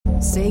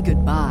Say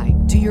goodbye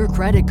to your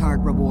credit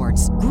card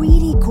rewards.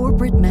 Greedy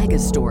corporate mega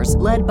stores,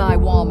 led by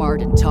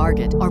Walmart and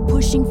Target, are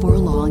pushing for a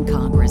law in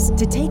Congress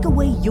to take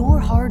away your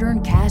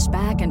hard-earned cash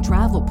back and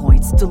travel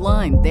points to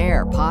line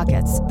their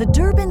pockets. The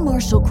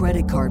Durbin-Marshall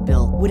credit card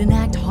bill would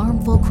enact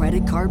harmful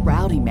credit card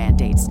routing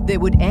mandates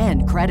that would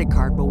end credit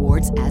card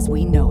rewards as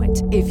we know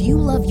it. If you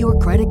love your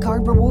credit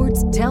card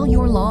rewards, tell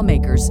your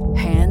lawmakers,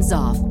 hands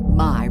off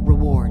my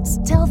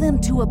rewards. Tell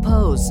them to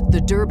oppose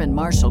the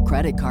Durbin-Marshall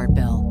credit card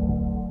bill.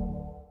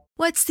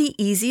 What's the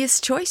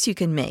easiest choice you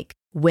can make?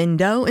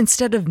 Window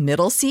instead of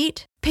middle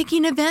seat?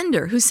 Picking a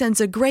vendor who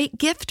sends a great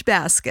gift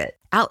basket?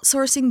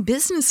 Outsourcing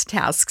business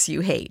tasks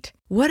you hate?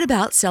 What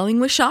about selling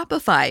with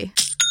Shopify?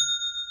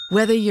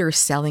 Whether you're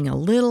selling a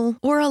little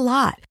or a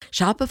lot,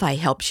 Shopify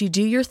helps you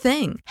do your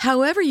thing,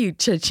 however you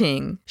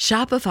cha-ching.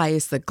 Shopify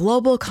is the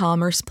global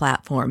commerce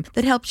platform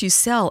that helps you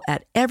sell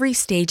at every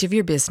stage of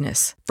your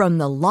business. From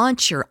the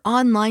launch your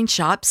online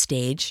shop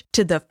stage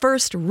to the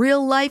first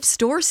real-life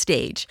store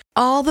stage,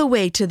 all the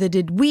way to the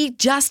did we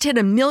just hit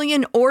 1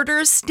 million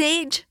orders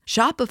stage.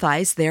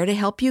 Shopify's there to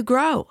help you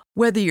grow.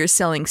 Whether you're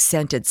selling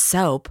scented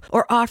soap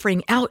or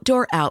offering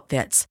outdoor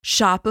outfits,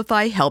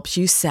 Shopify helps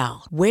you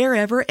sell.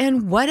 Wherever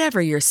and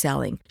whatever you're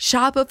selling,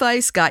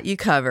 Shopify's got you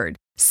covered.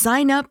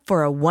 Sign up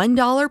for a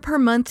 $1 per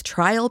month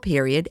trial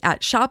period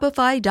at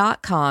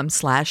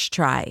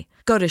shopify.com/try.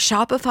 Go to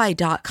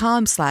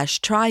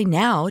shopify.com/try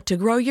now to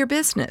grow your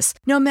business,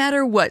 no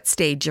matter what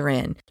stage you're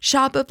in.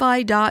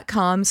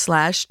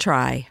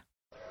 Shopify.com/try.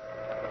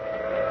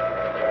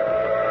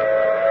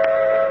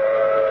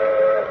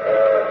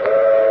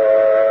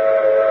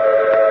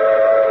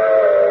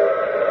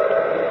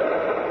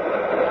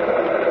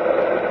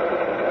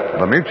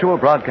 The Mutual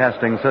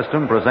Broadcasting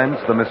System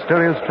presents The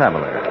Mysterious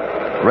Traveler.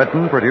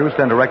 Written, produced,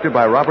 and directed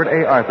by Robert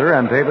A. Arthur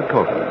and David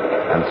Cogan.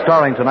 And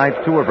starring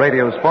tonight two of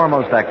radio's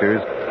foremost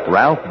actors,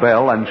 Ralph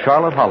Bell and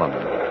Charlotte Holland,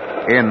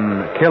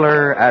 in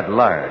Killer at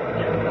Large.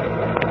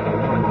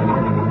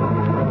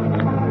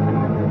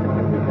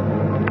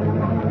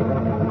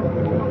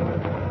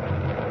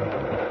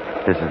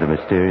 This is The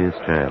Mysterious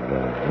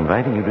Traveler,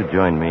 inviting you to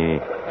join me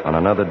on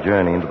another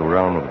journey into the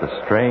realm of the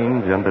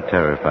strange and the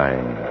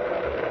terrifying.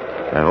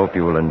 I hope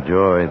you will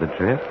enjoy the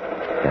trip,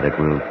 that it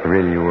will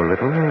thrill you a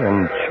little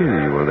and chill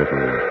you a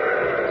little.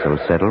 So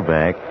settle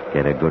back,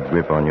 get a good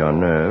grip on your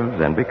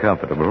nerves, and be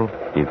comfortable,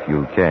 if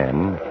you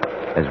can,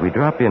 as we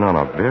drop in on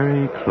a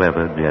very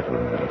clever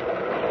gentleman.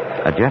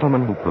 A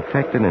gentleman who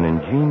perfected an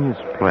ingenious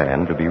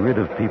plan to be rid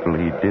of people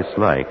he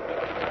disliked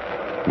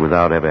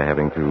without ever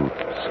having to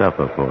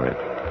suffer for it.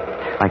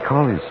 I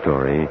call his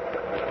story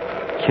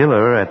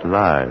Killer at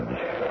Large.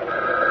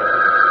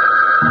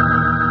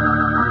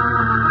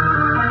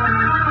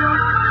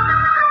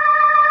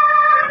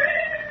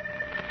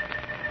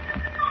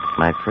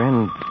 My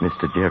friend,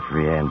 Mr.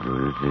 Jeffrey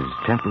Andrews, is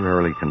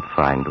temporarily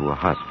confined to a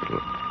hospital,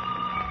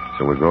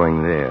 so we're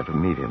going there to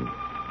meet him.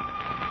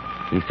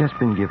 He's just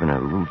been given a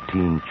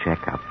routine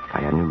checkup by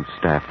a new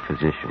staff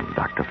physician,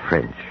 Dr.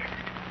 French.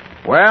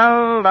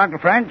 Well, Dr.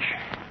 French,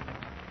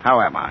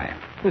 how am I?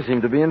 You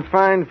seem to be in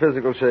fine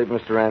physical shape,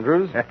 Mr.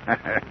 Andrews.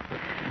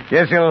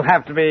 Guess you'll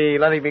have to be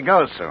letting me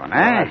go soon,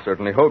 eh? I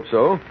certainly hope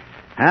so.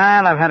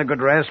 Well, I've had a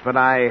good rest, but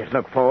I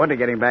look forward to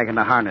getting back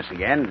into harness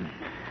again.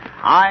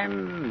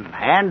 I'm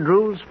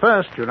Andrews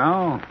First, you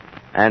know.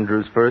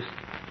 Andrews First?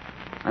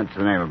 That's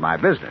the name of my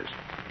business.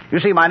 You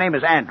see, my name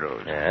is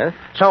Andrews. Yes?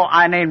 So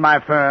I named my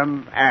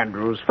firm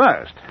Andrews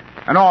First.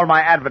 And all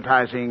my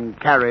advertising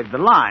carried the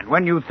line.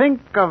 When you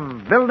think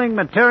of building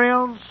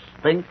materials,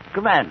 think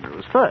of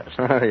Andrews First.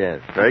 Oh,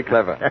 yes. Very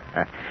clever.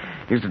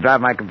 Used to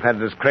drive my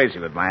competitors crazy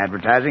with my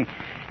advertising.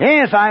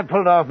 Yes, I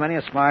pulled off many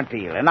a smart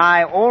deal, and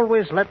I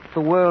always let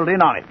the world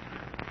in on it.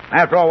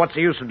 After all, what's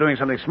the use of doing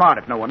something smart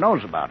if no one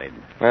knows about it?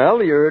 Well,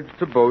 the urge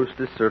to boast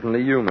is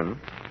certainly human.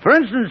 For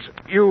instance,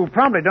 you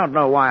probably don't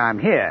know why I'm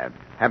here.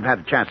 Haven't had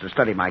a chance to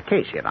study my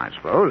case yet, I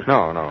suppose.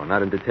 No,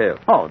 not in detail.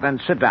 Oh, then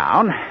sit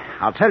down.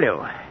 I'll tell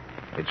you.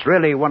 It's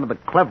really one of the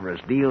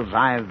cleverest deals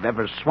I've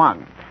ever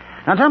swung.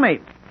 Now, tell me,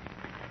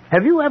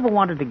 have you ever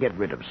wanted to get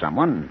rid of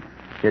someone?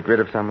 Get rid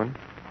of someone?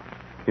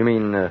 You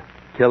mean,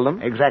 kill them?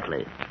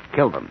 Exactly.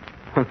 Kill them.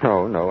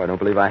 No, I don't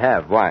believe I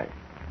have. Why?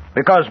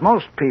 Because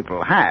most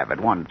people have at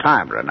one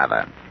time or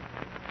another.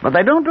 But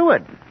they don't do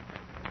it.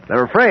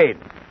 They're afraid.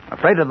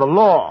 Afraid of the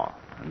law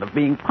and of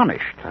being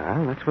punished.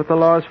 Well, that's what the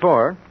law is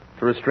for.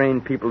 To restrain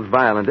people's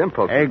violent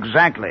impulses.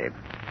 Exactly.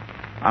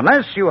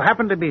 Unless you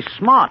happen to be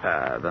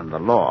smarter than the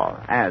law,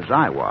 as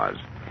I was.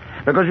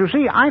 Because, you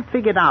see, I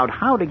figured out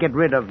how to get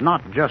rid of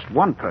not just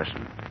one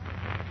person,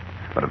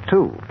 but of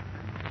two.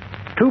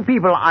 Two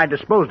people I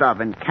disposed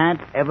of and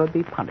can't ever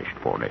be punished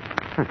for it.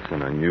 That's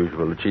an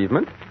unusual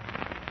achievement.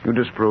 You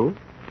disapprove?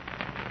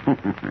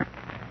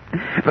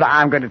 But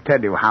I'm going to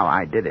tell you how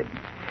I did it.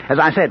 As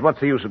I said, what's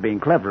the use of being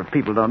clever if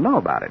people don't know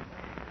about it?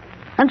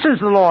 And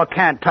since the law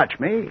can't touch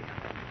me,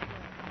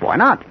 why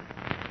not?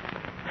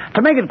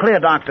 To make it clear,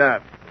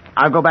 Doctor,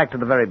 I'll go back to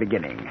the very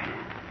beginning.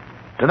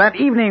 To that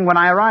evening when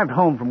I arrived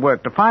home from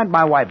work to find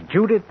my wife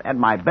Judith and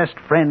my best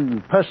friend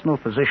and personal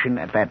physician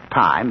at that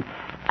time,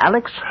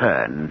 Alex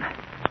Hearn,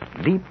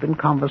 deep in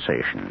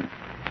conversation.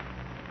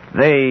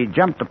 They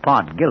jumped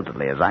apart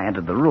guiltily as I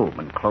entered the room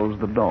and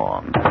closed the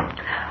door.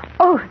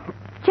 Oh,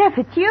 Jeff,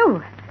 it's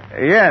you.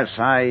 Yes,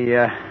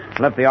 I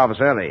left the office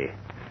early.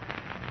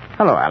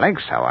 Hello,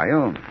 Alex. How are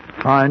you?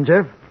 Fine,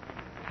 Jeff.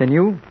 And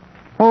you?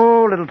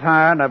 Oh, a little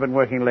tired. I've been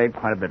working late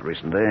quite a bit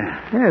recently.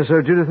 Yeah,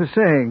 so Judith was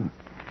saying.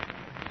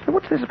 So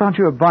what's this about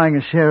you buying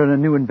a share in a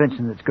new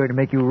invention that's going to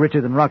make you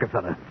richer than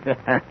Rockefeller?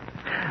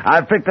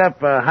 I've picked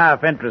up a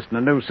half interest in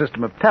a new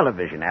system of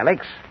television,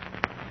 Alex.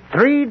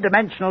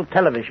 3-dimensional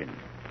television.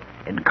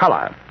 In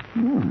color.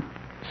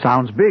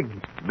 Sounds big.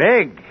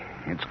 Big.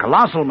 It's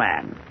colossal,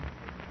 man.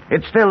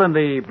 It's still in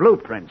the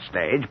blueprint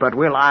stage, but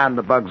we'll iron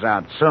the bugs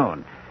out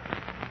soon.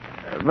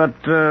 But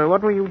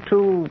what were you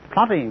two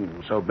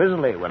plotting so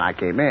busily when I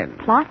came in?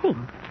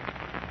 Plotting?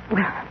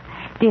 Well,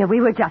 dear, we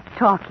were just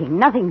talking.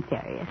 Nothing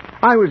serious.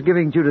 I was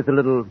giving Judith a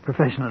little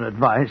professional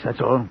advice, that's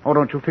all. Oh,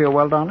 don't you feel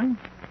well, darling?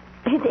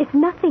 It's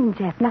nothing,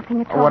 Jeff.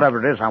 Nothing at all.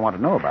 Whatever it is, I want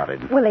to know about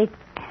it. Well,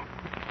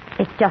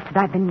 it's just that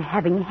I've been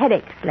having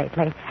headaches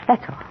lately.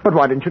 That's all. But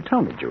why didn't you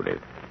tell me, Judith?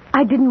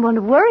 I didn't want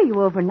to worry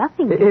you over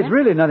nothing, dear. It's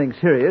really nothing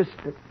serious.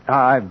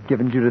 I've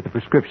given Judith a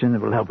prescription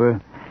that will help her.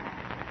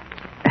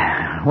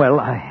 Well,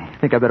 I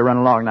think I better run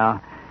along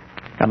now.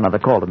 Got another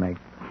call to make.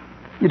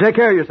 You take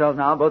care of yourselves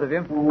now, both of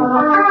you.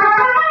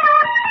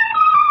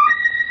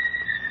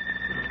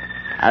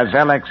 As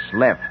Alex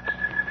left,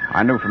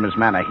 I knew from his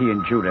manner he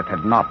and Judith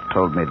had not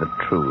told me the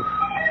truth.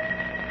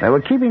 They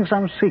were keeping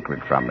some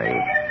secret from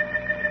me.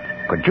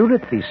 Could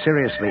Judith be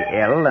seriously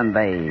ill and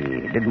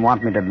they didn't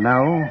want me to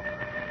know?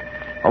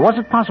 Or was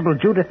it possible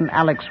Judith and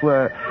Alex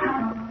were...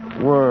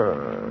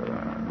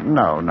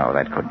 No,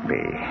 that couldn't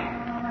be.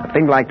 A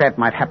thing like that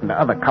might happen to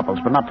other couples,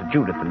 but not to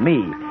Judith and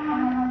me.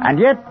 And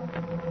yet,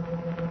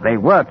 they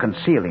were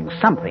concealing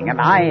something,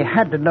 and I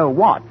had to know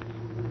what.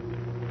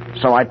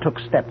 So I took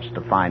steps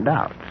to find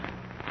out.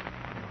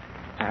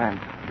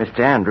 Mr.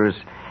 Andrews,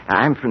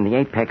 I'm from the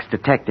Apex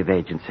Detective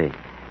Agency.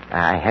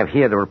 I have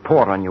here the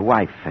report on your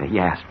wife you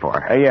asked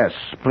for. Yes,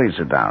 please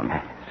sit down.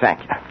 Thank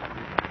you.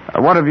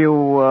 What have you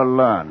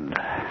learned?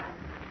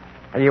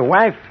 Your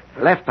wife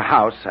left the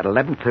house at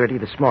 11:30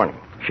 this morning.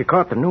 She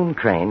caught the noon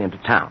train into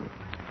town.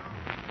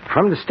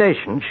 From the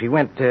station, she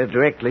went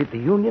directly to the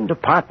Union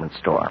Department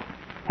Store.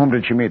 Whom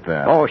did she meet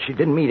there? Oh, she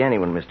didn't meet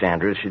anyone, Mr.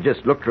 Andrews. She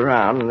just looked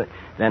around and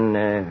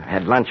then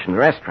had lunch in the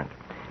restaurant.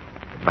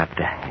 But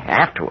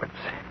afterwards...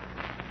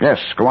 Yes,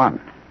 go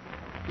on.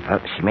 Well,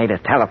 she made a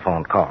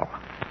telephone call.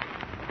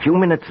 A few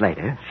minutes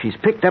later, she's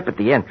picked up at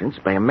the entrance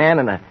by a man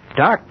in a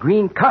dark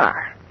green car.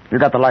 You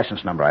got the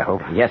license number, I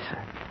hope? Yes, sir.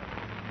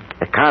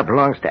 The car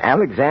belongs to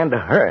Alexander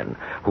Hearn,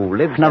 who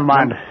lives... Never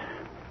mind.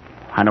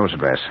 I know his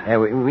address.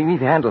 We've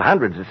handled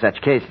hundreds of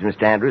such cases,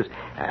 Mr. Andrews.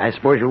 I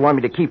suppose you'll want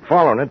me to keep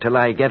following it till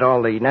I get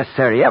all the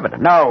necessary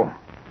evidence. No.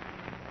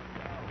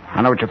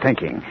 I know what you're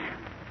thinking.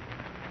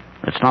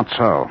 It's not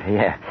so.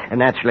 Yeah, and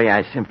naturally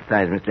I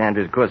sympathize, Mr.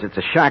 Andrews. Of course, it's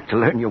a shock to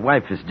learn your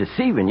wife is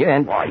deceiving you,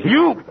 and... Why,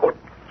 you...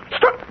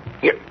 Stop!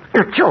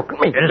 You're choking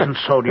me. It isn't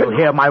so. Do you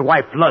hear? My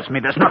wife loves me.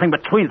 There's nothing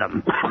between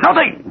them.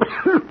 Nothing!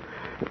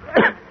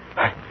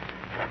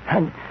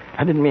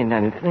 I didn't mean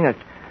anything. I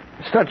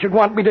thought you'd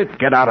want me to...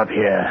 Get out of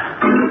here.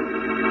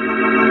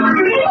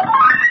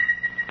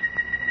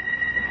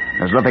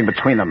 There's nothing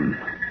between them.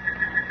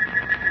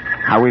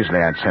 How easily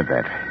I'd said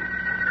that.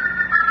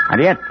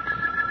 And yet,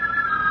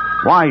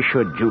 why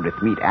should Judith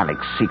meet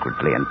Alex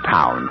secretly in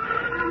town?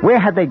 Where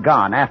had they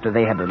gone after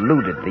they had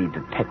eluded the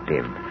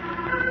detective?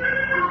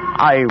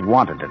 I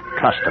wanted to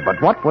trust her,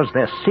 but what was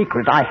their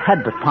secret? I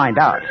had to find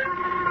out.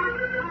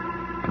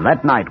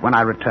 That night, when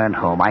I returned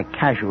home, I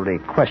casually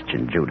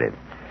questioned Judith.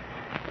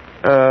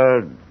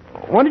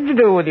 What did you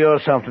do with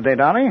yourself today,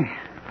 darling?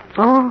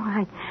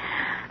 Oh,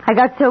 I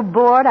got so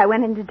bored, I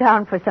went into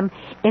town for some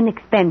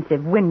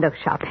inexpensive window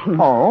shopping.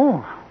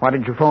 Oh, why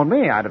didn't you phone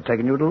me? I'd have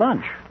taken you to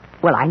lunch.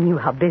 Well, I knew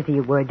how busy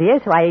you were, dear,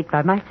 so I ate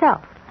by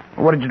myself.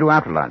 What did you do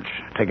after lunch?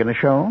 Take in a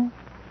show?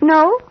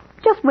 No,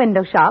 just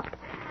window shopped.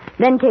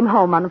 Then came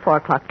home on the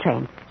 4:00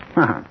 train.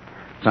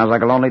 Sounds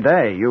like a lonely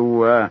day.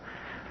 You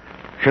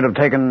should have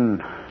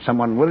taken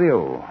someone with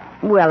you.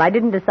 Well, I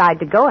didn't decide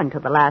to go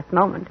until the last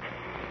moment.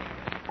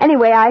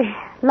 Anyway, I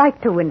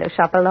like to window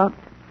shop alone.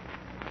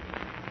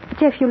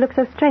 Jeff, you look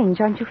so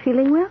strange. Aren't you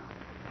feeling well?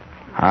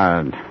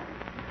 I'm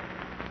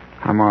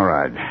all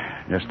right.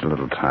 Just a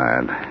little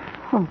tired.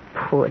 Oh,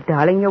 poor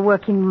darling. You're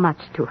working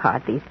much too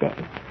hard these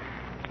days.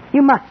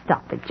 You must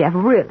stop it, Jeff.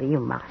 Really, you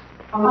must.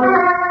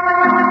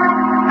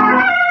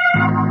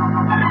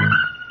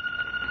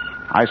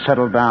 I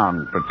settled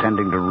down,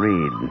 pretending to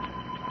read,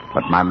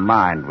 but my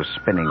mind was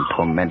spinning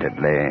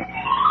tormentedly.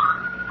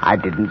 I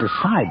didn't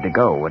decide to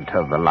go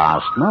until the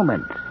last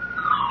moment.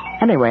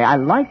 Anyway, I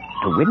liked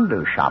to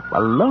window shop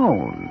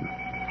alone.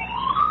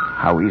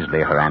 How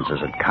easily her answers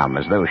had come,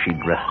 as though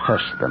she'd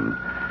rehearsed them.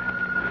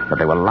 But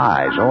they were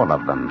lies, all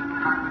of them.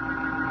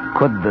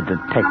 Could the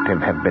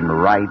detective have been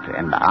right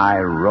and I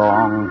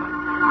wrong?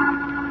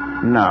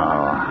 No,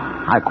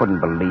 I couldn't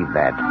believe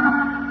that.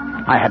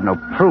 I had no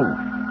proof.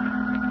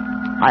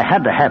 I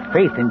had to have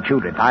faith in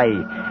Judith.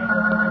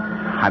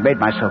 I made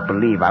myself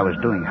believe I was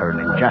doing her an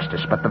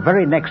injustice, but the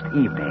very next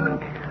evening,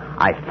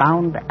 I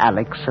found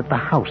Alex at the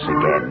house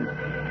again.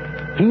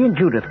 He and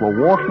Judith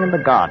were walking in the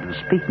garden,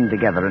 speaking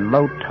together in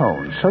low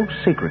tones, so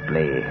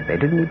secretly they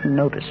didn't even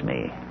notice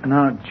me.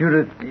 Now,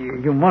 Judith,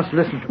 you must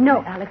listen to me.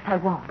 No, Alex, I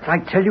won't. I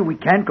tell you, we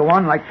can't go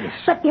on like this.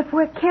 But if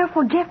we're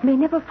careful, Jeff may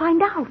never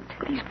find out.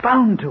 But he's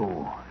bound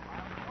to.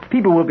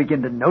 People will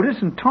begin to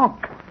notice and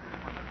talk.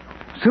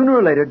 Sooner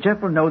or later,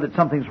 Jeff will know that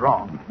something's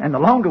wrong. And the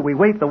longer we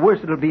wait, the worse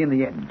it'll be in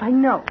the end. I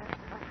know.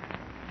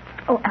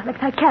 Oh, Alex,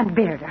 I can't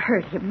bear to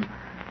hurt him.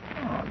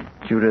 Oh,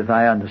 Judith,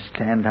 I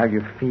understand how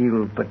you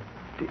feel, but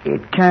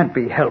it can't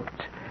be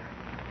helped.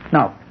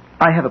 Now,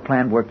 I have a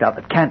plan worked out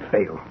that can't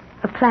fail.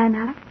 A plan,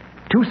 Alex?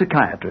 2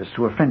 psychiatrists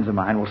who are friends of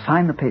mine will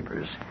sign the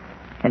papers,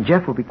 and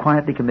Jeff will be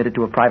quietly committed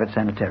to a private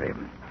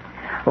sanitarium.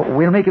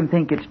 We'll make him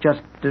think it's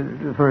just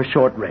for a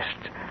short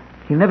rest.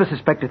 He'll never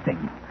suspect a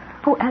thing.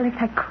 Oh, Alex,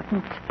 I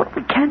couldn't. But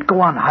we can't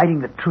go on hiding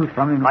the truth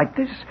from him like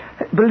this.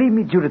 Believe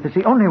me, Judith, it's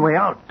the only way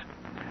out.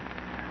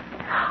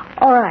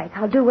 All right,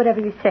 I'll do whatever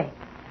you say.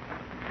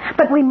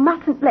 But we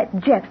mustn't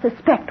let Jeff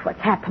suspect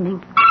what's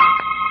happening.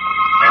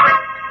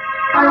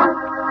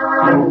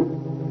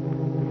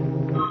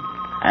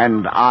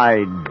 And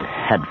I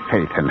had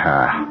faith in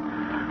her.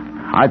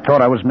 I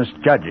thought I was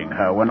misjudging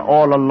her when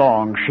all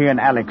along she and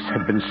Alex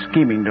had been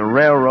scheming to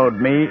railroad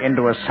me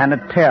into a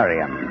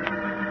sanitarium.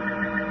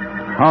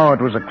 Oh,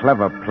 it was a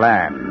clever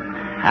plan.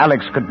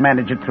 Alex could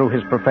manage it through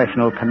his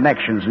professional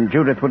connections, and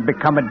Judith would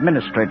become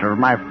administrator of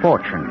my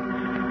fortune.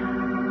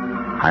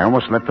 I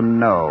almost let them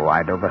know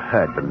I'd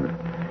overheard them.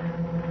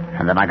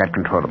 And then I got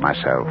control of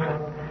myself.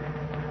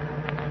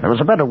 There was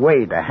a better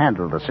way to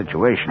handle the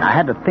situation. I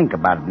had to think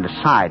about it and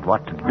decide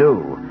what to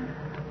do.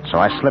 So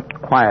I slipped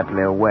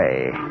quietly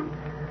away.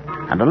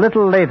 And a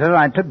little later,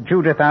 I took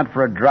Judith out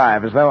for a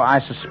drive as though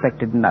I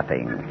suspected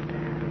nothing.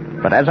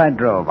 But as I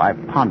drove, I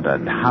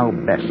pondered how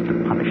best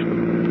to punish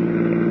them.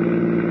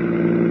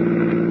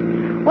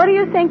 What are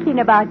you thinking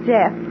about,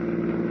 Jeff?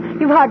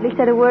 You've hardly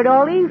said a word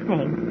all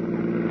evening.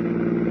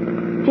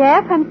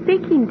 Jeff, I'm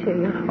speaking to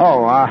you.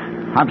 Oh,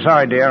 I'm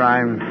sorry, dear.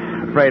 I'm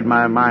afraid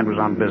my mind was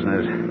on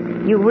business.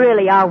 You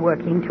really are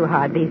working too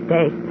hard these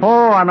days.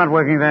 Oh, I'm not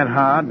working that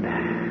hard.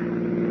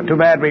 Too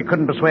bad we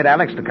couldn't persuade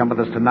Alex to come with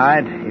us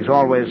tonight. He's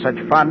always such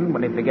fun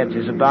when he forgets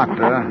he's a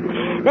doctor.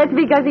 That's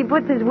because he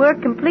puts his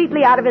work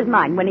completely out of his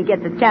mind when he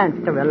gets a chance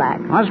to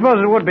relax. I suppose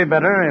it would be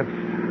better if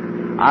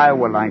I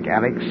were like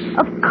Alex.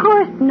 Of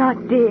course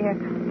not, dear.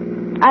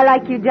 I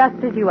like you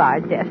just as you are,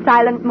 Jeff.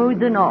 Silent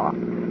moods and all.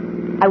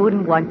 I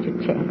wouldn't want you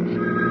changed.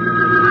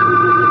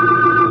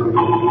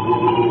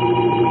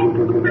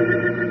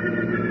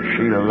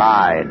 She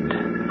lied.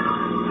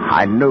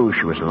 I knew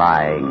she was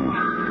lying.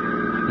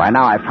 By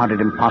now, I found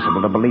it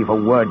impossible to believe a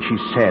word she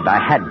said. I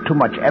had too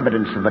much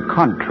evidence to the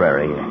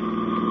contrary.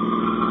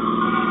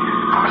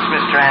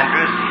 Mr.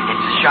 Andrews,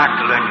 it's a shock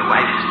to learn your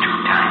wife is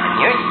two-timing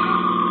you.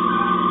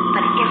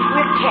 But if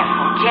we're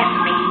careful, Jeff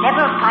may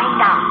never find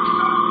out.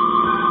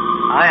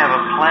 I have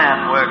a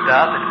plan worked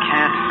out that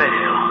can't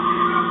fail.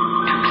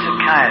 2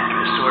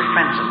 psychiatrists who are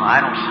friends of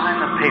mine will sign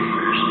the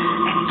papers,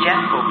 and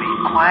Jeff will be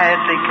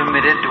quietly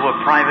committed to a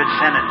private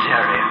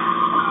sanitarium.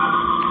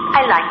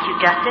 I like you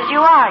just as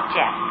you are,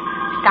 Jeff.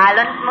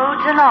 Silent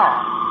moods and all.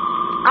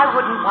 I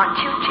wouldn't want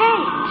you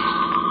changed.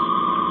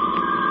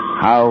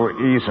 How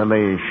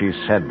easily she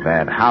said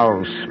that.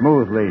 How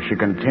smoothly she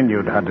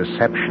continued her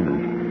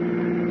deception.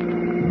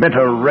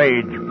 Bitter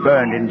rage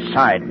burned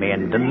inside me,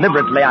 and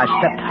deliberately I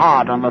stepped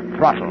hard on the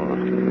throttle.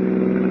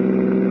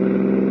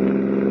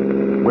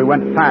 We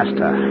went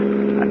faster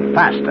and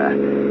faster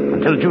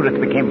until Judith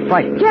became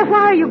frightened. Jeff,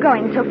 why are you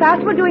going so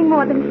fast? We're doing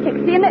more than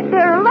 60, and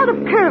there are a lot of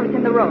curves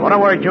in the road. Oh,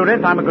 don't worry,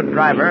 Judith. I'm a good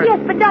driver.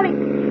 Yes, but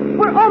darling,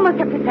 we're almost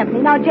up to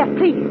 70. Now, Jeff,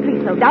 please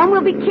slow down.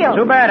 We'll be killed.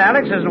 Too bad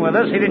Alex isn't with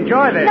us. He'd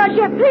enjoy this. Now,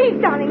 Jeff,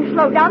 please, darling,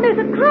 slow down. There's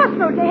a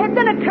crossroads ahead,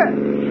 then a curve.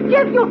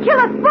 Jeff, you'll kill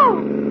us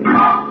both.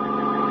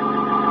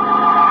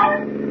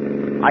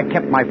 I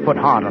kept my foot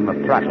hard on the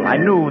throttle. I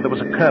knew there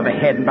was a curve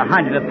ahead, and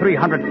behind it a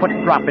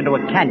 300-foot drop into a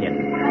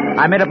canyon.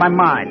 I made up my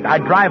mind.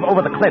 I'd drive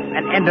over the cliff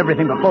and end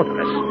everything for both of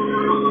us.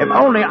 If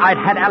only I'd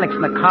had Alex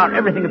in the car,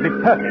 everything would be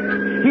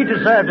perfect. He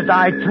deserved to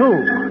die,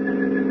 too.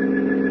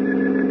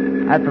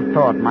 At the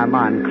thought, my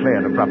mind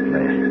cleared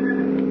abruptly.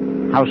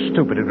 How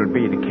stupid it would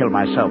be to kill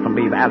myself and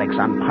leave Alex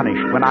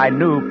unpunished when I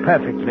knew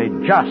perfectly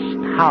just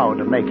how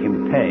to make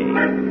him pay.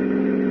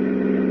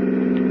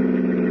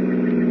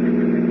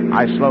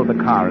 I slowed the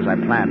car as I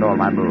planned all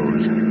my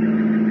moves.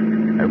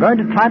 They were going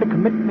to try to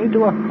commit me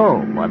to a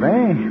home, were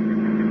they?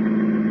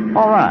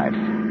 All right.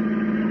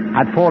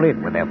 I'd fall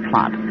in with their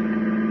plot.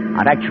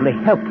 I'd actually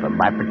help them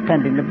by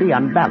pretending to be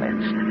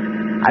unbalanced.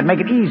 I'd make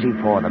it easy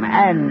for them,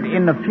 and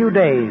in a few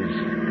days,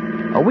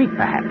 a week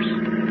perhaps,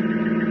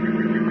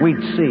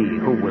 we'd see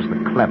who was the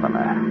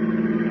cleverer.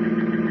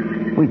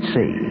 We'd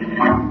see.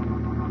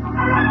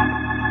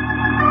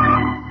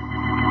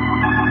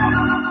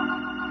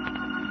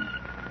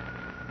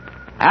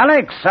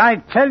 Alex, I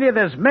tell you,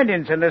 there's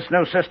millions in this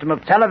new system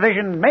of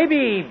television,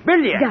 maybe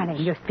billions. Darling,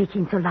 you're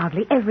speaking so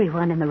loudly.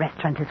 Everyone in the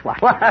restaurant is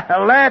watching.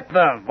 Well, let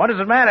them. What does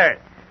it matter?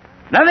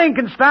 Nothing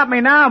can stop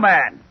me now,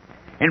 man.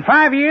 In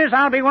 5 years,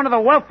 I'll be one of the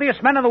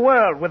wealthiest men in the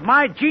world. With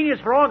my genius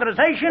for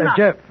organization...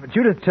 Jeff,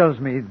 Judith tells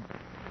me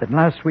that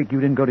last week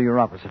you didn't go to your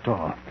office at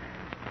all.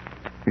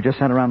 You just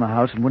sat around the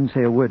house and wouldn't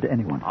say a word to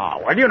anyone. Oh,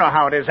 well, you know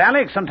how it is,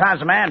 Alex.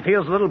 Sometimes a man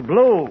feels a little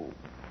blue.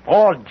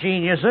 All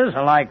geniuses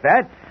are like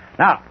that.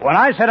 Now, when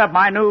I set up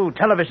my new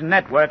television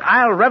network,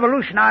 I'll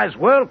revolutionize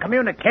world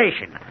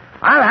communication.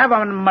 I'll have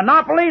a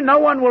monopoly no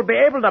one will be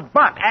able to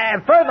buck.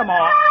 And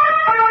furthermore...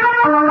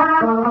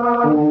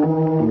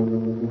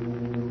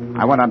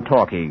 I went on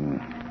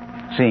talking,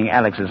 seeing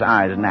Alex's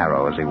eyes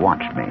narrow as he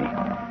watched me.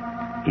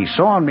 He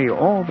saw in me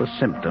all the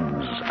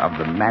symptoms of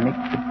the manic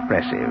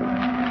depressive,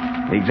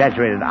 the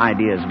exaggerated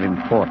ideas of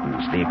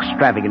importance, the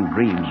extravagant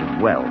dreams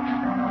of wealth.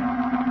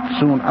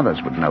 Soon others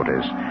would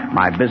notice,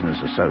 my business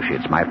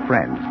associates, my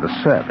friends, the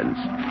servants.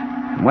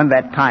 And when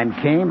that time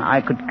came,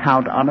 I could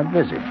count on a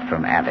visit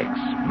from Alex,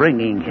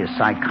 bringing his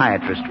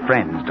psychiatrist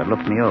friends to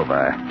look me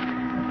over.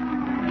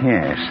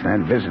 Yes,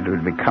 that visit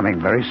would be coming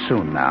very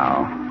soon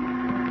now.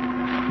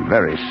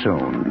 Very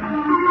soon.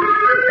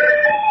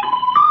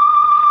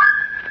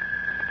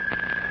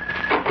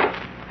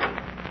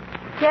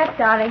 Jeff,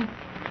 darling,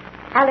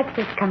 Alex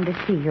has come to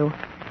see you.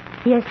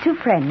 He has 2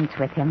 friends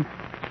with him.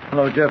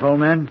 Hello, Jeff, old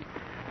man.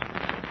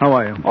 How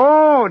are you?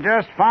 Oh,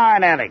 just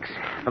fine, Alex.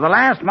 For the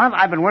last month,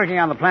 I've been working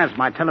on the plans for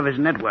my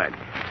television network.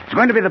 It's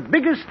going to be the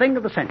biggest thing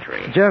of the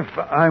century. Jeff,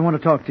 I want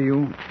to talk to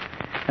you,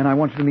 and I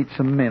want you to meet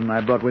some men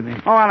I brought with me.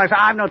 Oh, Alex,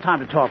 I've no time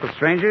to talk with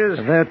strangers.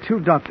 They're 2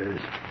 doctors,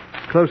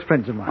 close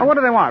friends of mine. Oh, what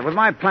do they want? With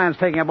my plans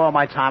taking up all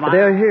my time,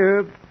 They're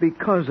here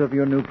because of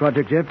your new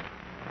project, Jeff.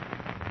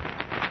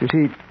 You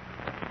see,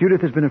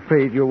 Judith has been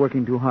afraid you're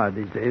working too hard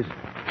these days.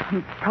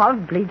 I'm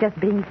probably just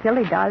being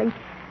silly, darling.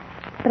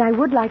 But I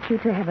would like you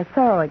to have a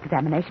thorough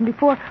examination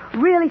before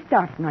really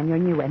starting on your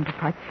new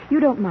enterprise. You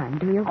don't mind,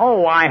 do you?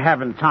 Oh, I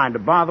haven't time to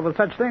bother with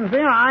such things.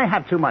 You know, I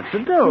have too much to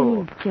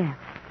do. Jeff.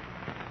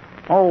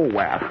 Oh,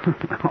 well.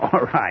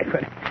 All right,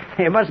 but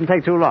it mustn't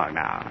take too long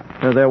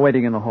now. They're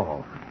waiting in the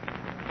hall.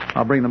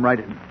 I'll bring them right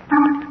in.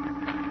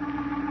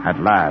 At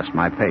last,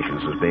 my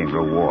patience was being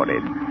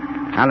rewarded.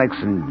 Alex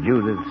and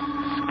Judith's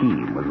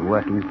scheme was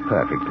working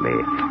perfectly,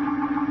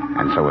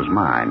 and so was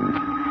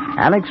mine.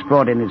 Alex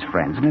brought in his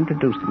friends and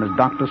introduced them as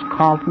Doctors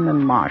Carlton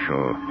and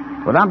Marshall.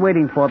 Without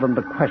waiting for them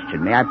to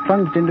question me, I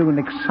plunged into an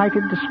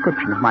excited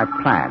description of my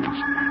plans.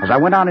 As I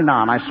went on and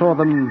on, I saw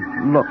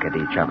them look at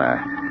each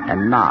other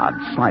and nod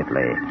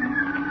slightly.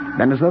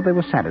 Then, as though they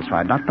were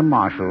satisfied, Dr.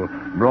 Marshall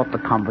brought the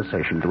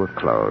conversation to a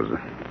close.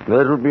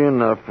 That'll be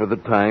enough for the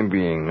time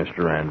being,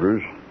 Mr.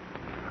 Andrews.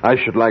 I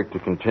should like to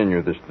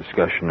continue this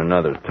discussion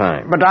another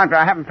time. But, Doctor,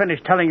 I haven't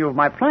finished telling you of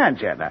my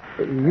plans yet.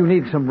 You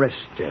need some rest,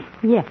 Jeff.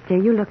 Yes, dear,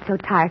 you look so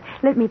tired.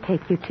 Let me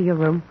take you to your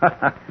room.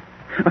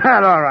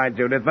 Well, all right,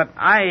 Judith, but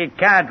I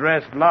can't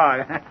rest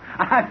long.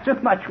 I have too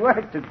much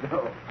work to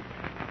do.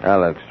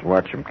 Alex,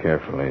 watch him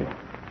carefully.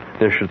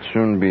 There should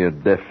soon be a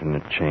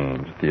definite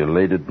change. The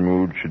elated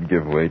mood should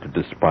give way to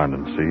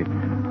despondency.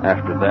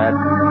 After that...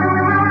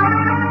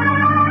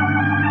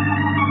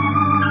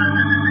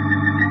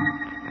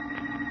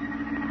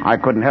 I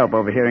couldn't help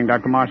overhearing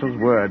Dr. Marshall's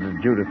words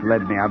as Judith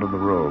led me out of the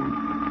room.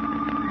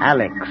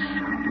 Alex,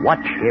 watch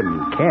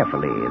him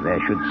carefully. There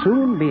should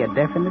soon be a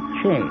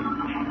definite change.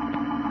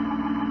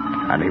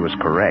 And he was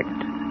correct.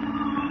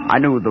 I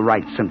knew the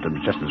right symptoms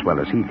just as well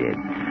as he did.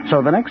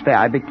 So the next day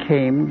I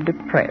became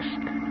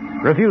depressed,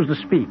 refused to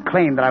speak,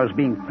 claimed that I was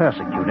being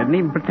persecuted, and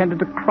even pretended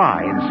to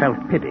cry in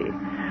self-pity.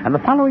 And the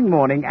following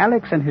morning,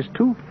 Alex and his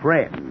 2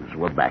 friends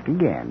were back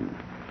again.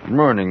 Good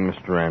morning,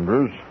 Mr.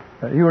 Andrews.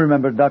 You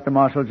remember Dr.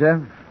 Marshall, Jeff?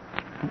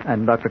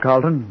 And Dr.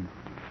 Carlton?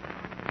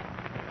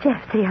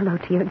 Jeff, say hello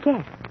to your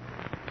guest.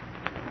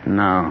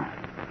 No.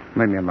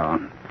 Leave me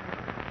alone.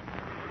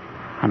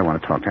 I don't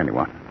want to talk to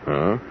anyone.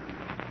 Huh?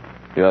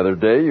 The other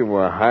day you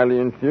were highly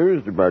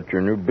enthused about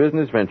your new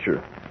business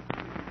venture.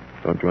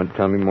 Don't you want to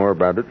tell me more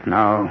about it?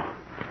 No.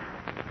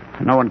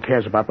 No one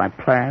cares about my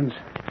plans.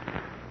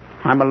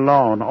 I'm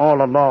alone, all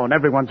alone.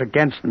 Everyone's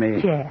against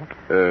me. Jeff.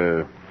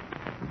 Do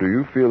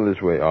you feel this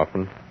way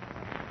often?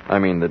 I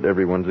mean that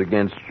everyone's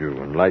against you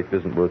and life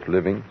isn't worth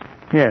living?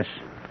 Yes.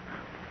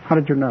 How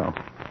did you know?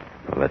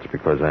 Well, that's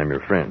because I'm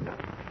your friend.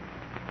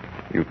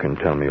 You can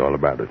tell me all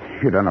about it.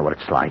 You don't know what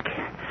it's like.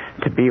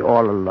 To be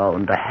all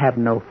alone, to have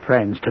no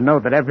friends, to know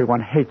that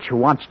everyone hates you,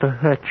 wants to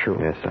hurt you.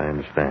 Yes, I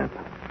understand.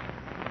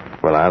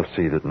 Well, I'll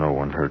see that no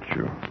one hurts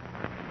you.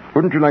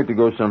 Wouldn't you like to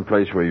go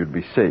someplace where you'd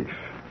be safe?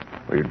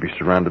 Where you'd be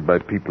surrounded by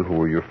people who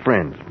were your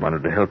friends,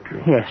 wanted to help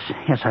you?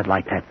 Yes, I'd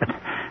like that, but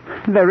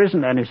there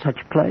isn't any such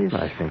place.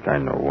 I think I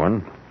know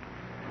one.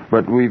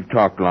 But we've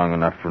talked long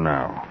enough for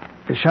now.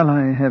 Shall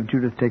I have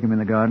Judith take him in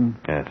the garden?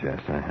 Yes,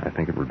 I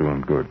think it will do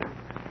him good.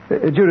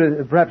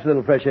 Judith, perhaps a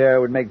little fresh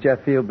air would make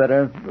Jeff feel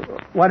better.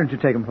 Why don't you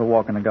take him for a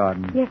walk in the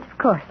garden? Yes, of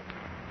course.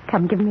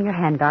 Come, give me your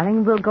hand,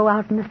 darling. We'll go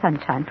out in the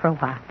sunshine for a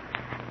while.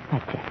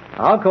 That's it.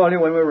 I'll call you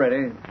when we're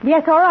ready.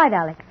 Yes, all right,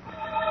 Alex.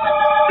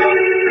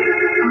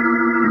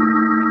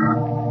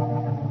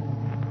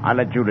 I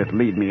let Judith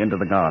lead me into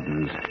the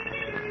gardens.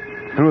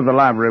 Through the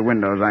library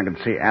windows, I could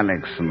see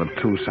Alex and the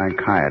two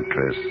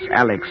psychiatrists.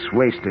 Alex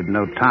wasted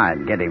no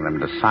time getting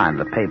them to sign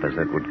the papers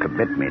that would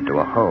commit me to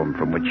a home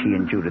from which he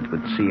and Judith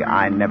would see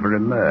I never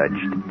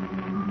emerged.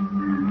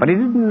 But he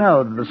didn't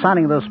know that the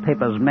signing of those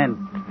papers meant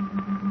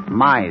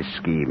my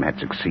scheme had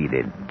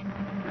succeeded,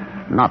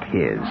 not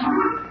his.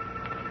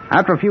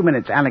 After a few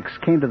minutes, Alex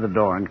came to the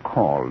door and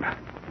called.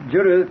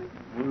 Judith,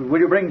 will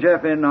you bring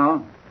Jeff in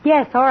now?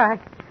 Yes, all right.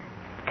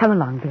 Come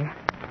along, dear.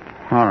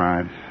 All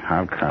right,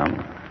 I'll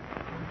come.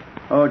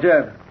 Oh,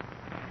 Jeff,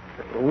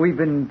 we've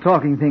been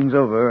talking things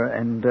over,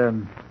 and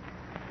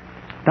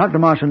Dr.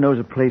 Marshall knows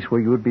a place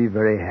where you would be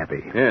very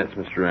happy. Yes,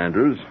 Mr.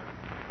 Andrews.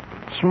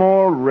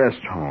 Small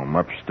rest home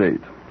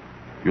upstate.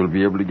 You'll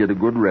be able to get a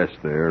good rest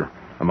there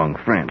among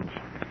friends.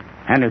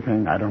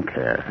 Anything, I don't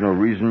care. No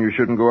reason you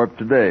shouldn't go up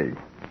today.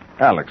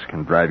 Alex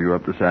can drive you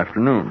up this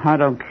afternoon. I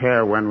don't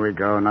care when we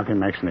go. Nothing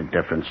makes any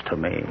difference to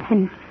me.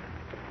 And,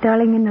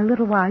 darling, in a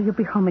little while you'll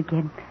be home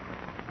again.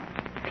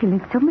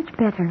 Feeling so much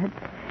better.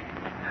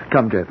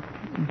 Come, Jeff.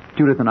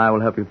 Judith and I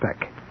will help you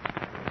pack.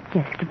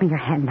 Yes, give me your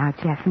hand now,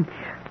 Jeff, and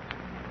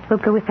we'll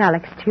go with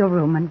Alex to your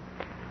room and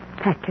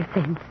pack your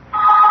things.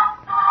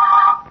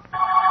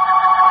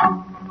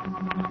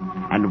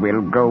 And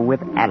we'll go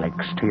with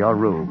Alex to your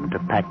room to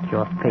pack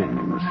your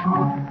things.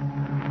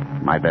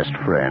 My best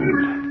friend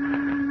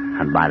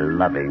and my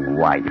loving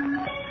wife.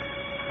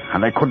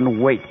 And they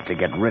couldn't wait to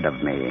get rid of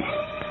me.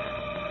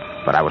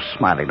 But I was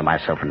smiling to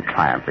myself in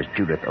triumph as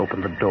Judith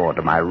opened the door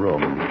to my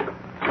room.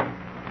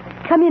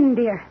 Come in,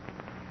 dear.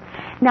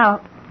 Now,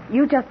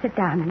 you just sit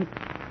down and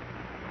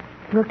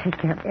we'll take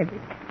care of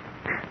everything.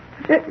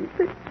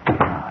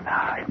 Oh,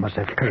 now, you must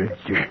have courage,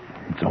 Judith.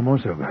 It's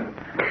almost over.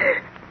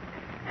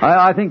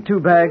 I think 2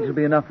 bags will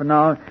be enough for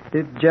now.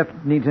 If Jeff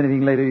needs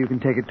anything later, you can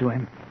take it to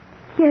him.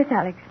 Yes,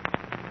 Alex.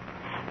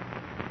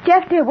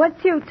 Jeff, dear, what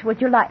suits would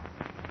you like?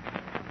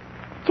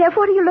 Jeff,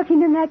 what are you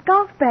looking in that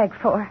golf bag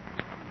for?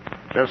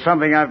 There's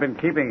something I've been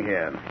keeping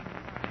here.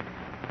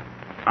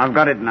 I've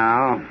got it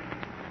now.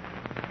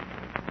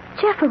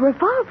 Jeff, a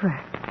revolver?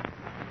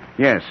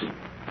 Yes.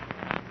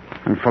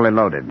 And fully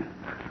loaded.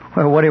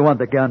 Well, what do you want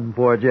the gun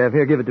for, Jeff?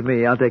 Here, give it to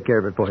me. I'll take care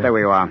of it for you. Stay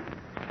where you are.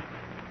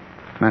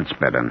 That's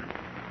better.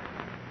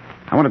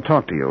 I want to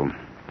talk to you.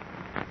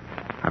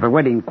 I've been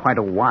waiting quite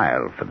a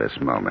while for this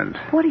moment.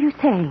 What are you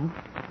saying?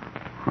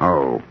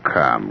 Oh,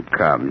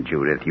 come,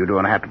 Judith. You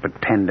don't have to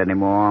pretend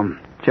anymore.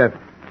 Jeff,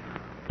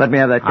 let me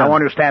have that gun. I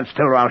want you to stand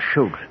still or I'll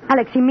shoot.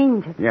 Alex, he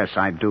means it. Yes,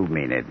 I do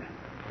mean it.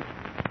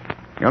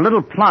 Your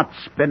little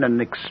plot's been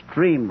an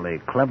extremely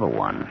clever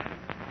one.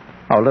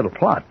 Oh, little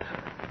plot?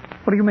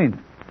 What do you mean?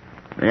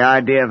 The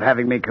idea of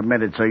having me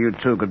committed so you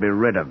two could be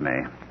rid of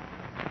me.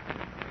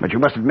 But you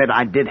must admit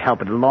I did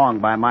help it along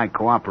by my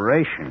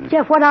cooperation.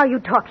 Jeff, what are you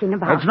talking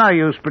about? It's no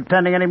use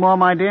pretending anymore,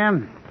 my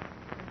dear.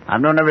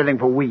 I've known everything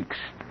for weeks.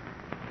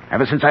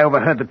 Ever since I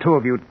overheard the two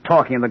of you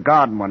talking in the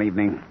garden one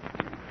evening.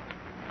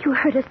 You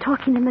heard us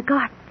talking in the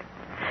garden?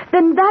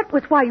 Then that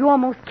was why you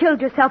almost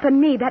killed yourself and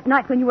me that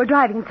night when you were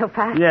driving so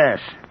fast. Yes.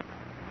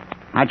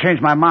 I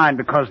changed my mind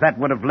because that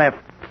would have left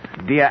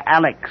dear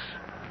Alex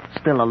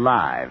still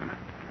alive.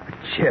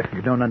 Jeff,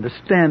 you don't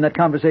understand that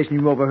conversation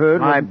you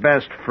overheard. My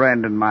best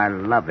friend and my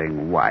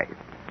loving wife.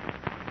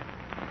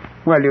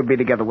 Well, you'll be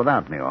together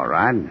without me, all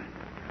right.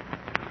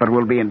 But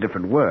we'll be in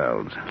different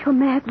worlds. You're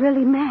mad,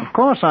 really mad. Of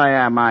course I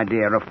am, my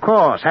dear, of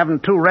course.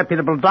 Haven't 2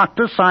 reputable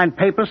doctors signed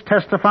papers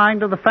testifying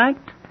to the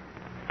fact?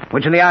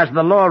 Which in the eyes of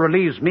the law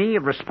relieves me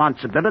of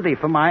responsibility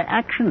for my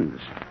actions.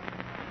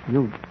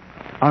 You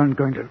aren't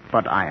going to...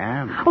 But I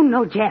am. Oh,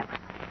 no, Jeff.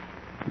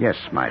 Yes,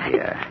 my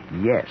dear,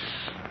 yes.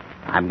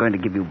 I'm going to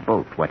give you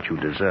both what you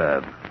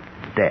deserve.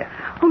 Death.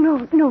 Oh,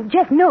 no,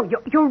 Jeff, no.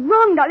 You're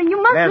wrong, darling.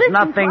 You must There's listen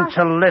nothing to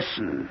to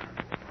listen.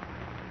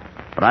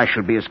 But I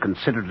shall be as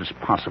considerate as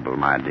possible,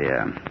 my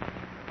dear.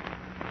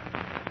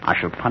 I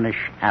shall punish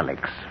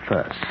Alex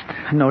first.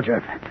 No,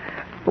 Jeff.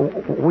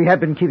 We have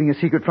been keeping a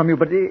secret from you,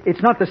 but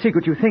it's not the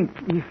secret you think.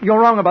 You're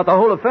wrong about the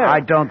whole affair. I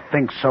don't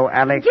think so,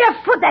 Alex.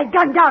 Jeff, put that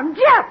gun down.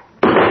 Jeff!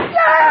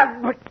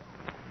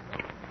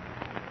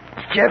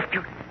 Jeff,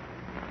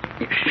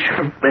 you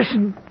should have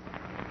listened.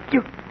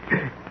 You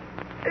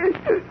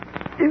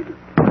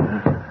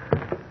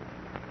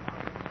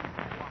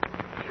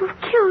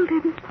killed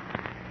him.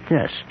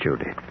 Yes,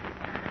 Judy.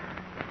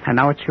 And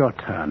now it's your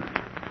turn.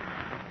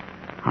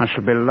 I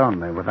shall be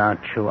lonely without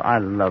you. I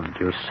loved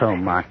you so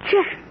much.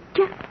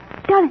 Jeff,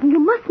 darling, you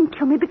mustn't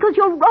kill me because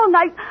you're wrong.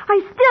 I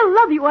still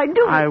love you, I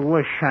do. I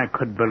wish I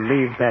could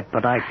believe that,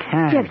 but I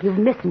can't. Jeff, you've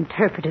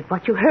misinterpreted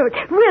what you heard.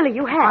 Really,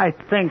 you have. I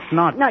think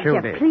not, now,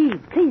 Judy. Jeff,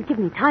 please give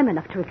me time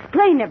enough to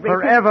explain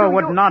everything. Forever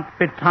would not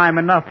be time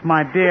enough,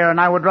 my dear, and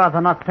I would rather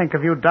not think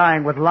of you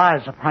dying with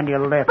lies upon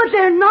your lips. But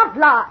they're not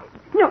lies.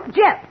 No,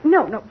 Jeff,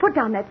 no, put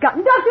down that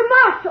gun. Dr.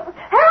 Marshall,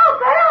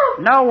 help!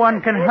 No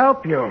one can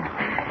help you.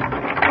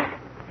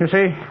 You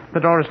see, the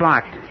door is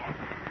locked.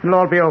 It'll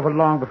all be over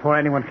long before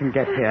anyone can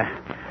get here.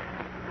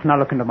 Now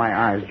look into my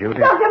eyes, Judy.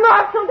 Dr.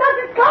 Marshall,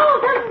 Dr.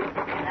 Colton!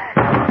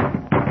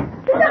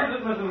 What is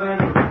it, Mrs.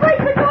 Andrews? Break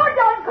the door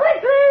down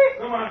quickly!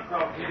 Come on,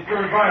 Coffee. It's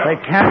your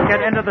violence. They can't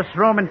get into this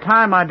room in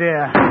time, my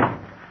dear.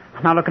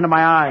 Now look into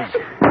my eyes.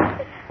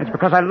 It's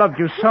because I loved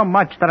you so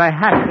much that I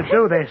had to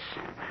do this.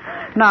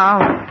 Now,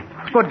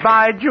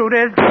 goodbye,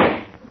 Judith.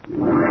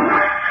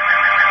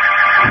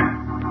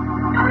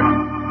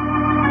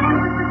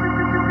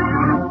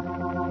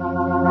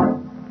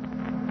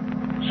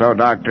 So,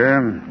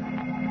 Doctor,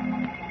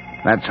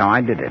 that's how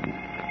I did it.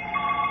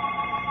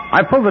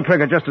 I pulled the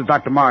trigger just as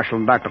Dr. Marshall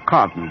and Dr.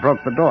 Carlton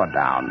broke the door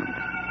down.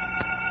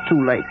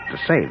 Too late to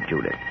save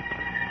Judith.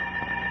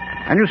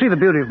 And you see the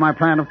beauty of my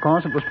plan, of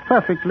course. It was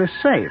perfectly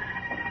safe.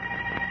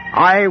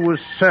 I was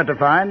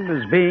certified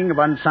as being of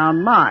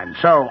unsound mind,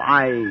 so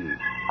I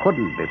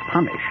couldn't be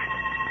punished.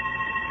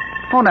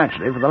 Oh,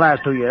 naturally, for the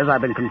last 2 years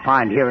I've been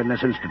confined here in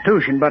this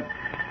institution, but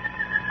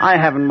I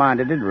haven't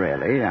minded it,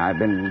 really. I've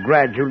been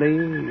gradually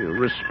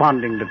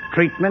responding to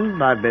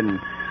treatment. I've been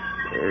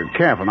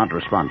careful not to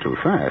respond too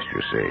fast,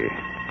 you see.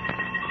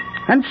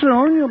 And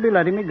soon you'll be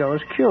letting me go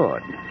as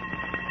cured.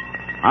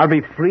 I'll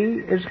be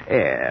free as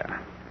air.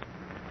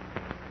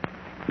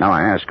 Now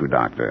I ask you,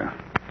 Doctor,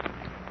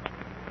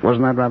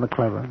 wasn't that rather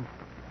clever?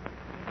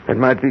 It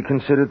might be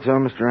considered so,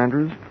 Mr.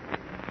 Andrews.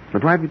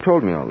 But why have you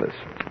told me all this?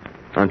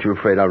 Aren't you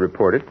afraid I'll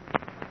report it?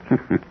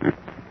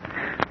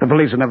 The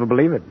police would never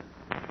believe it.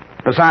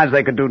 Besides,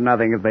 they could do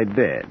nothing if they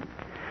did.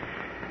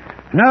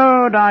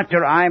 No,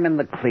 Doctor, I'm in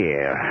the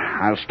clear.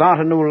 I'll start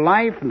a new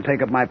life and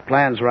take up my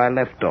plans where I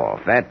left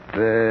off.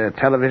 That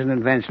television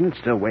invention is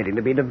still waiting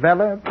to be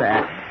developed.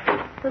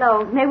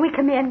 Hello, may we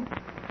come in?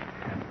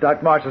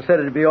 Dr. Marshall said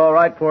it'd be all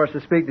right for us to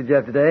speak to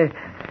Jeff today.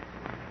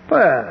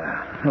 Well,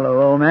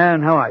 hello, old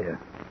man. How are you?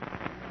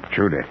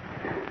 Judith.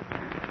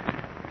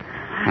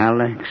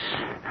 Alex.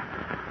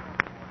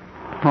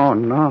 Oh,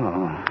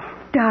 no.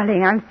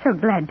 Darling, I'm so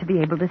glad to be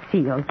able to see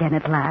you again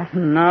at last.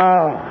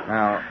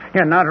 No.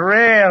 You're not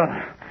real.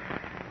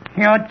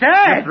 You're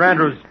dead. Mr.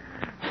 Andrews.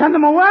 Send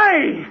them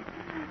away.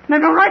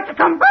 They've no right to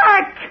come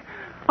back.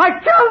 I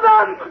killed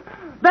them.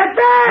 They're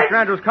dead. Mr.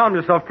 Andrews, calm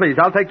yourself, please.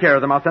 I'll take care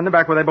of them. I'll send them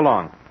back where they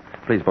belong.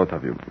 Please, both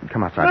of you,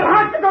 come outside. They'll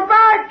have to go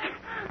back.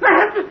 They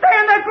have to stay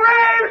in their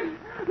graves.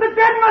 The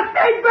dead must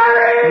stay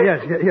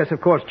buried. Yes,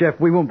 of course, Jeff.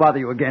 We won't bother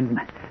you again.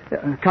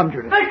 Come,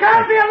 Judith. They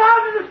can't be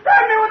allowed to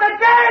disturb me when they're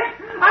dead.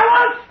 I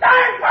won't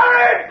stand for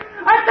it.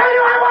 I tell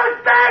you, I won't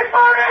stand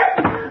for it.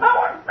 I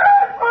won't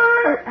stand for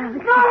it.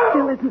 Alex, no. he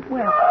still isn't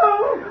well.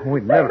 No.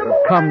 We'd never have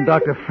come,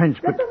 Dr. French,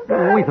 but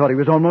we thought he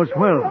was almost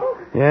well.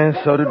 Yes,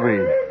 so did we.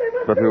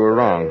 But we were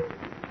wrong.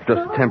 Just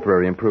a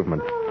temporary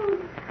improvement.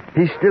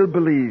 He still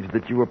believes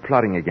that you were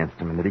plotting against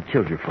him and that he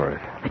killed you for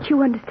it. But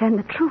you understand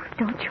the truth,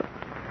 don't you?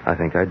 I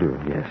think I do,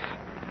 yes.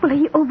 Well,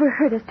 he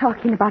overheard us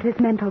talking about his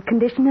mental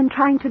condition and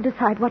trying to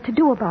decide what to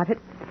do about it.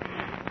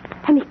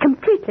 And he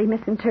completely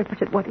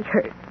misinterpreted what he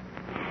heard.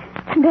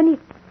 And then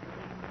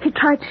he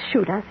tried to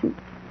shoot us and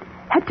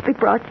had to be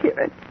brought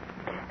here.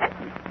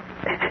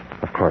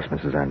 Of course,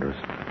 Mrs. Andrews.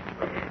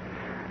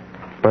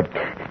 But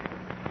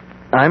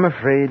I'm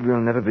afraid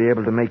we'll never be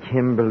able to make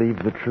him believe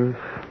the truth.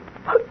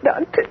 Oh,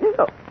 Doctor,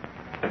 no.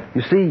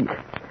 You see,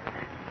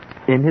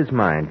 in his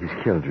mind,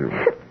 he's killed you.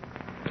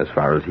 As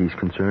far as he's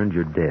concerned,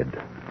 you're dead.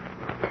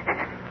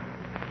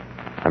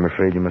 I'm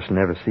afraid you must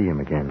never see him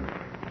again.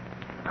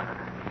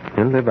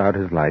 He'll live out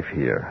his life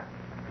here,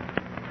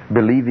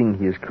 believing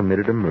he has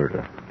committed a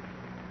murder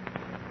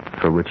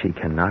for which he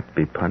cannot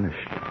be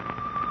punished.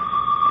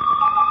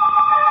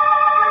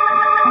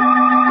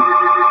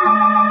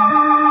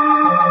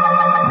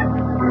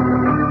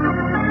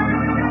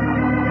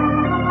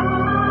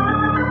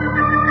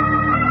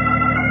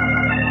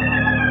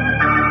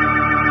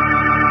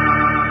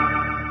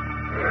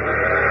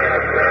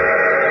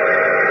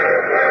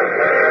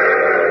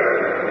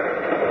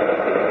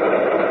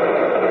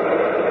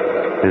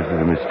 This is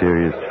the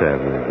mysterious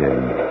traveler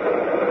again.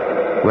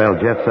 Well,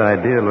 Jeff's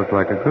idea looked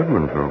like a good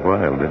one for a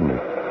while, didn't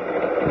it?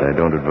 But I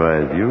don't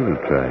advise you to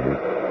try it.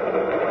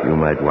 You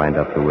might wind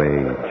up the way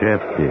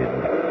Jeff did.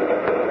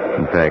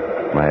 In fact,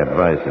 my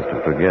advice is to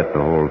forget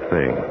the whole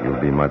thing.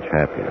 You'll be much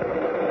happier.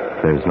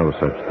 There's no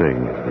such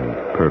thing as the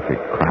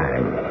perfect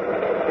crime.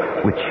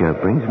 Which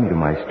brings me to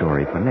my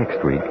story for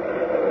next week.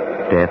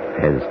 Death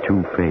has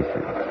two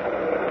faces.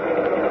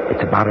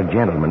 It's about a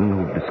gentleman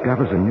who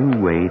discovers a new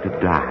way to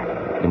die,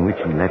 in which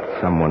he lets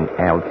someone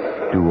else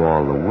do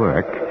all the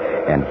work,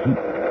 and he...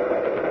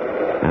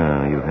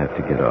 Oh, you have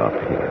to get off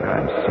here.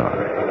 I'm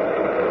sorry.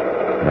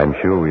 But I'm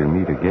sure we'll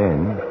meet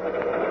again.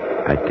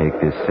 I take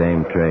this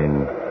same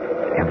train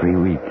every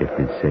week at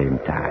the same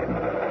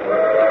time.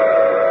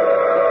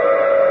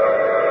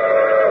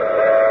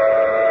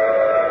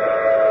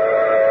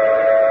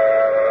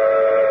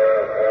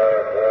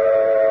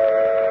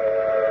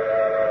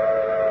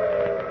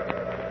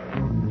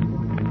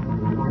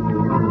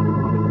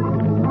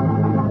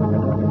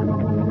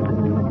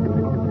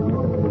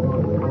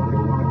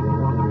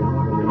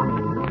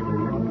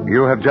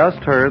 You have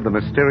just heard The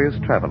Mysterious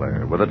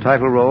Traveler, with a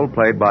title role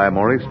played by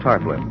Maurice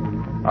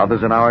Tarplin.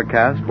 Others in our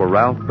cast were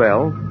Ralph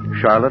Bell,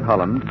 Charlotte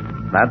Holland,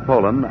 Nat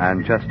Polan,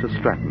 and Chester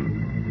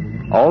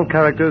Stratton. All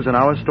characters in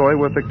our story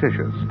were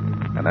fictitious,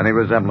 and any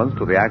resemblance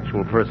to the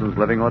actual persons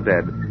living or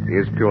dead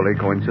is purely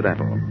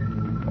coincidental.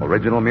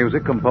 Original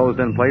music composed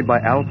and played by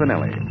Al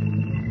Finelli.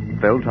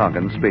 Phil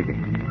Tonkin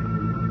speaking.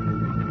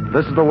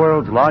 This is the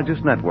world's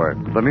largest network,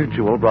 the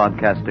Mutual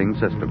Broadcasting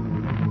System.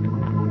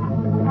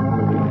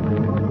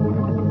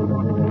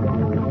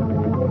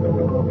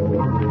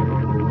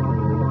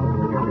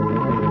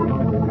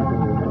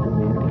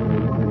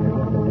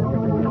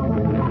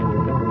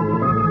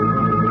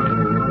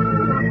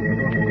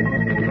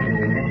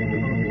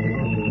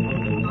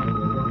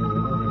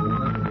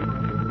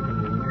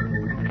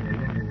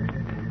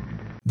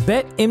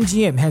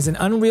 BetMGM has an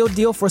unreal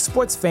deal for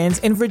sports fans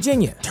in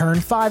Virginia. Turn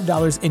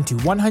 $5 into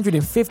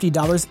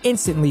 $150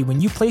 instantly when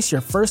you place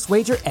your first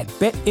wager at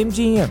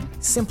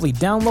BetMGM. Simply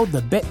download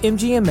the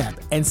BetMGM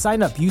app and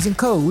sign up using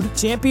code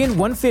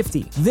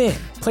Champion150. Then,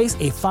 place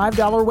a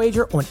 $5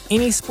 wager on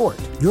any sport.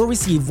 You'll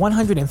receive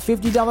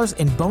 $150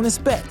 in bonus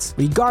bets,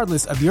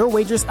 regardless of your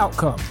wager's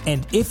outcome.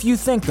 And if you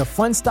think the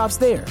fun stops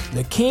there,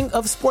 the King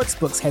of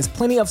Sportsbooks has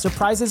plenty of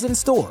surprises in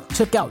store.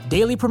 Check out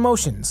daily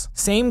promotions,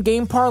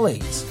 same-game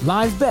parlays,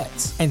 live bets,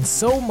 and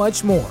so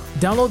much more.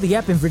 Download the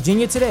app in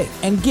Virginia today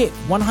and get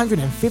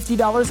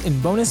 $150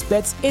 in bonus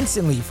bets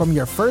instantly from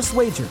your first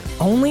wager.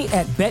 Only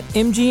at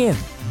BetMGM.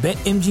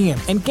 BetMGM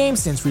and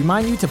GameSense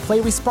remind you to play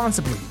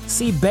responsibly.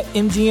 See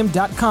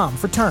BetMGM.com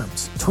for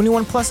terms.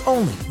 21 plus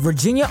only.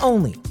 Virginia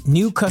only.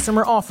 New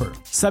customer offer.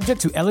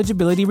 Subject to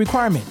eligibility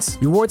requirements.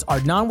 Rewards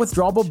are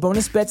non-withdrawable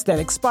bonus bets that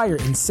expire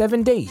in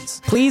 7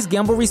 days. Please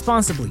gamble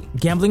responsibly.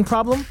 Gambling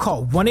problem?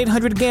 Call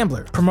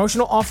 1-800-GAMBLER.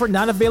 Promotional offer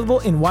not available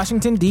in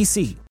Washington,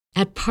 D.C.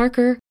 At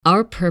Parker,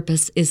 our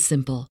purpose is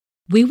simple.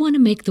 We want to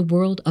make the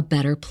world a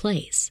better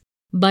place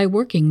by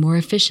working more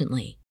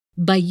efficiently,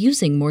 by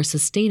using more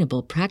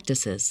sustainable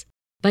practices,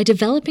 by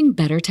developing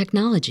better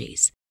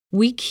technologies.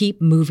 We keep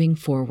moving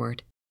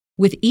forward.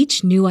 With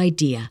each new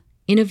idea,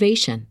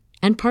 innovation,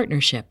 and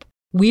partnership,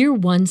 we're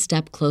one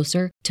step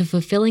closer to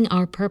fulfilling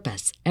our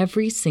purpose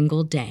every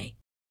single day.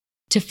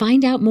 To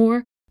find out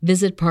more,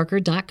 visit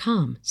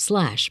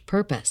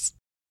parker.com/purpose.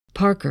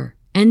 Parker,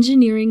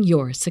 engineering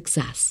your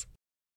success.